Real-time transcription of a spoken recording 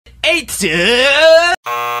Ateez!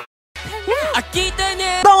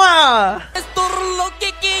 동아!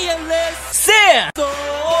 세!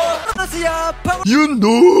 윤도!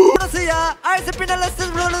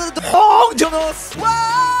 홍정호스!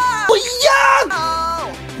 양!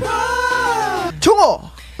 종호!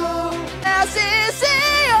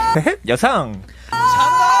 여상!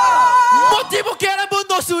 모티보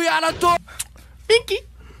캐라본도 수야나 또! 핑키!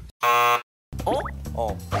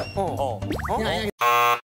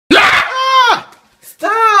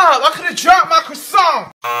 Stop! I could've dropped my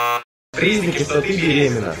croissant! Признаки, что ты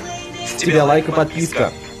беременна. С тебя лайк и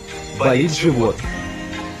подписка. Болит живот.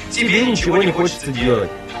 Тебе ничего не хочется делать.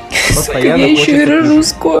 Постоянно хочется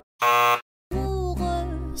скоро.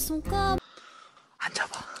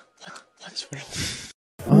 앉아봐.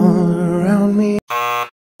 All around me.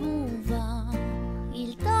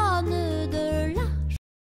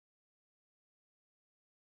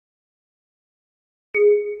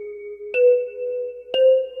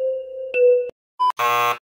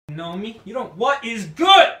 Know me? You don't. What is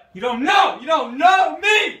good? You don't know. You don't know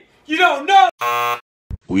me. You don't know.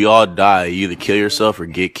 We all die. You either kill yourself or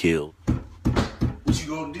get killed. What you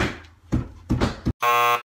gonna do?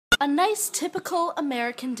 A nice typical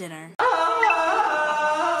American dinner.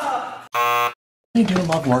 I do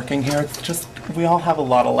love working here. It's just we all have a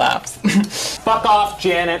lot of laughs. Fuck off,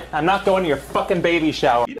 Janet. I'm not going to your fucking baby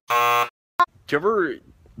shower. Do you ever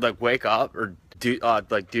like wake up or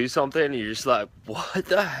do something and you're just like, what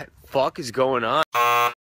the fuck is going on?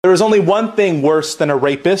 There is only one thing worse than a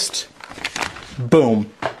rapist.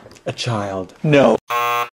 Boom. A child. No.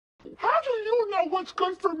 How do you know what's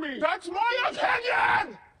good for me? That's my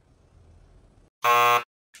opinion!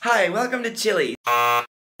 Hi, welcome to Chile. All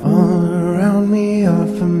around me a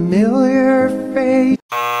familiar face.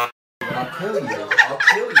 I'll kill you. I'll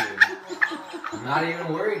kill you. I'm not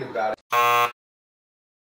even worried about it.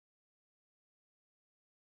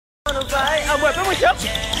 아 뭐야 빼고 있어?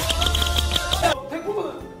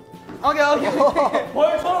 오케이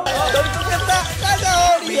벌처럼 너무 좋겠다 가자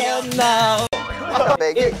어리였나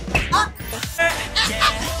Baby.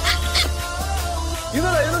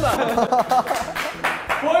 유나다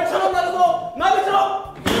벌처럼 날아서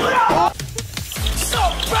나비처럼.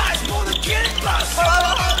 서프라이즈 모두 길버스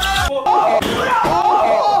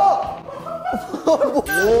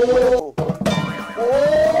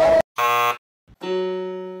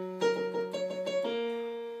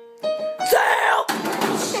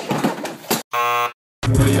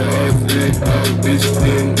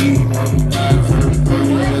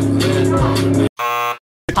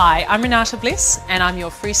Hi, I'm Renata Bliss and I'm your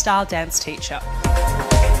freestyle dance teacher.